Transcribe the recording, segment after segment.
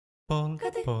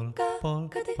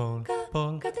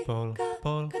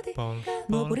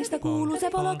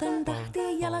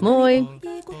Moi!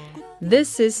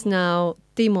 This is now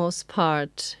Timo's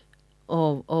part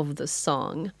of the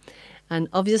song. And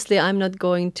obviously I'm not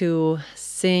going to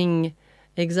sing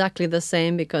exactly the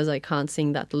same because I can't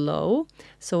sing that low.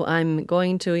 So I'm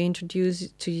going to introduce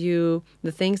to you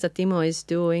the things that Timo is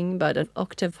doing, but an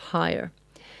octave higher.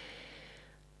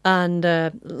 And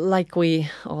like we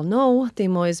all know,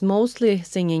 Timo is mostly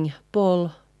singing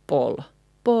pol, pol,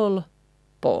 pol,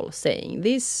 pol, saying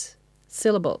this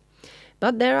syllable.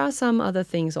 But there are some other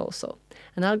things also.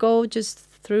 And I'll go just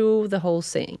through the whole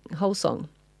song.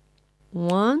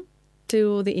 1,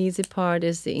 2, the easy part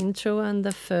is the intro and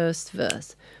the first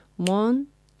verse. 1,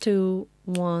 2,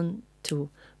 1, 2.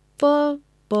 Pol,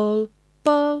 pol,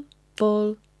 pol,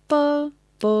 pol, pol,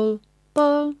 pol,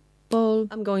 pol, pol.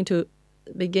 I'm going to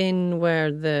begin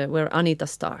where Anita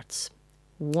starts.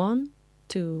 1,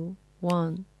 2,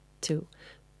 1, 2.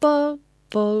 Pol,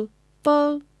 pol,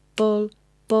 pol, pol,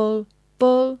 pol,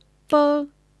 pol, pol,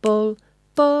 pol, pol,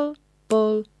 pol,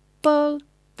 pol,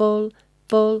 pol,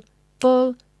 pol,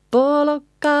 pol,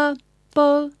 POLKKA,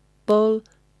 pol, pol,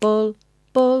 pol,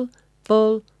 pol,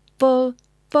 pol, pol,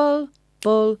 pol, pol,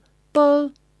 pol,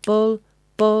 pol,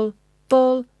 pol,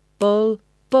 pol, pol,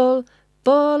 pol,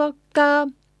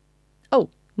 POLKKA. Oh,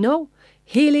 no,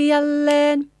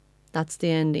 hilijalleen. That's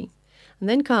the ending. And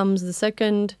then comes the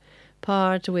second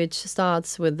part, which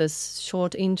starts with this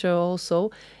short intro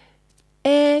also.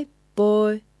 A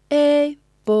boy, a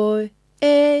boy,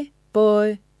 a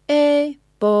boy, a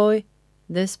boy.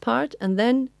 This part, and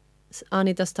then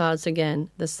Anita starts again,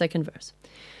 the second verse.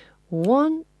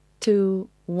 1, 2,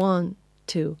 1,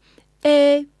 2.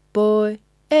 A boy,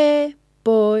 a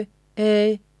boy,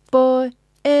 a boy,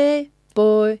 a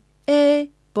boy, a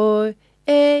boy,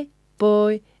 a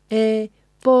boy, a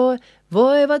boy.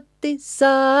 Voivatti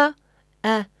saa,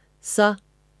 sa,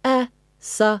 sa,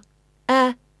 sa,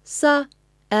 sa,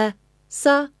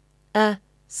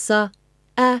 sa,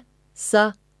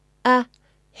 sa,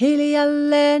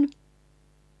 hiljalleen.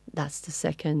 That's the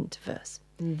second verse.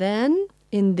 Then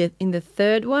in the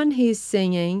third one he's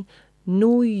singing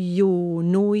nuiju,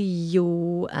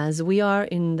 nuiju, as we are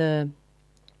in the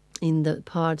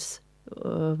parts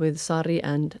with Sari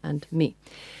and me.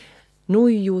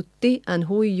 Nuijutti and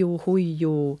huiju,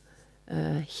 huiju,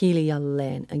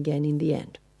 hiljalleen again in the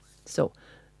end. So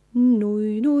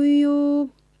nuiju.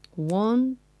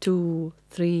 1, 2,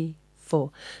 3,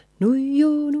 4.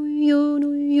 Nuiju, nuiju,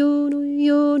 nuiju,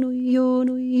 nuiju, nuiju, nuiju,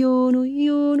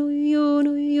 nuiju, nuiju,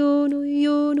 nuiju,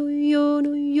 nuiju, nuiju,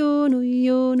 nuiju,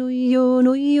 nuiju, nuiju,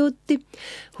 nuijutti.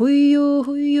 Huiju,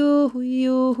 huiju,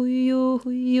 huiju, huiju,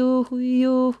 huiju,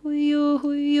 huiju, huiju,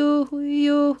 huiju,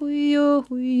 huiju, huiju,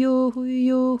 huiju,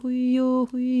 huiju, huiju,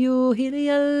 huiju,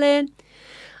 hiljalleen.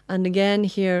 And again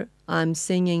here I'm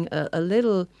singing a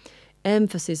little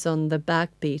emphasis on the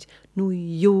backbeat.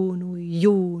 Nuiju,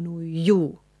 nuiju,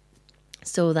 nuiju.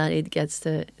 So that it gets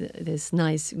this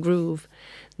nice groove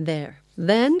there.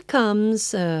 Then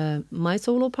comes my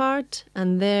solo part,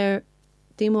 and there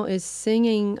Timo is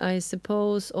singing, I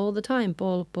suppose, all the time,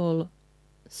 pol, pol.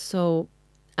 So,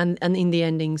 and in the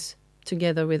endings,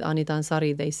 together with Anita and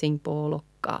Sari, they sing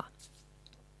POLKKA.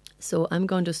 So I'm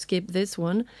going to skip this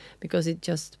one because it's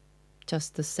just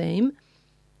the same.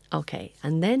 Okay,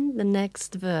 and then the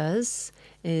next verse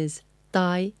is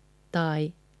tai,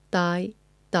 tai, tai,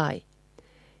 tai.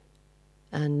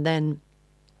 And then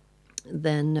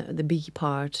the B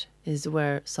part is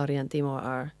where Sari and Timo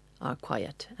are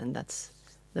quiet, and that's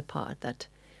the part that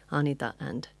Anita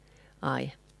and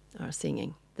I are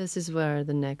singing. This is where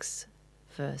the next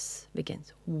verse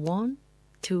begins. 1,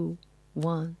 2,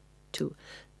 1, 2.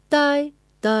 Tai,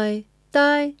 tai,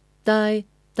 tai, tai,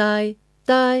 tai,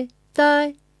 tai,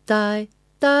 tai, tai,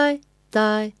 tai,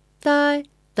 tai, tai,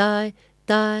 tai,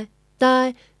 tai,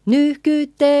 tai,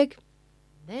 nyhkyteg.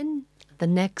 Then the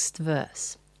next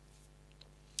verse,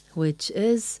 which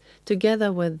is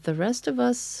together with the rest of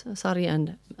us, Sari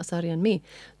and me,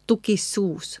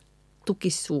 tukisuus,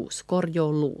 tukisuus,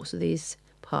 korjoluus, this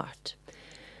part.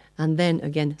 And then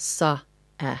again, sa,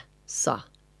 sa,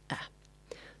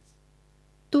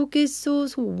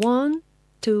 tukisuus, 1,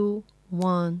 2,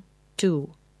 1,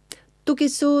 2.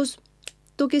 Tukisuus,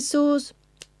 tukisuus,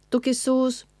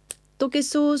 tukisuus,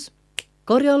 tukisuus,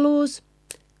 korjoluus,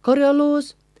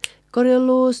 korjoluus,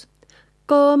 korjoluus,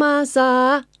 koma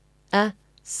sa,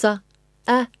 sa,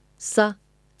 sa, sa,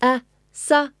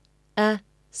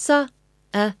 sa,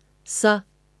 sa,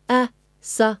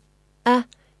 sa,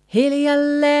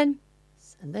 hiljalleen.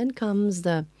 And then comes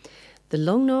the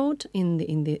long note in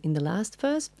the last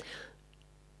verse.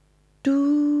 Do,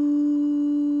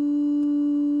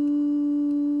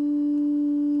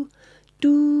 do.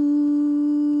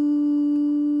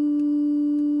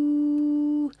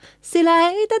 Sillä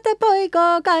ei tätä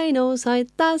poikaa kainous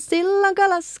haittaa, silloin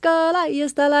kalaska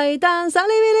laijasta laitaan.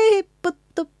 Salivili hipput,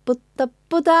 tupput,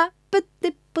 tapputa,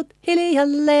 pyttipput,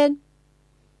 hilijalleen.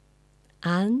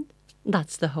 And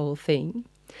that's the whole thing.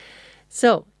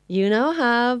 So you now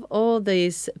have all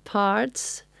these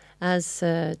parts as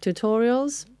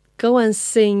tutorials. Go and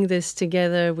sing this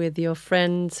together with your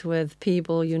friends, with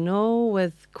people you know,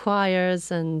 with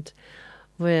choirs and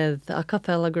with a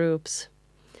cappella groups.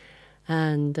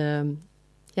 And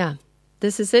yeah,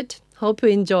 this is it. Hope you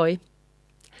enjoy.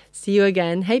 See you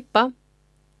again. Heippa!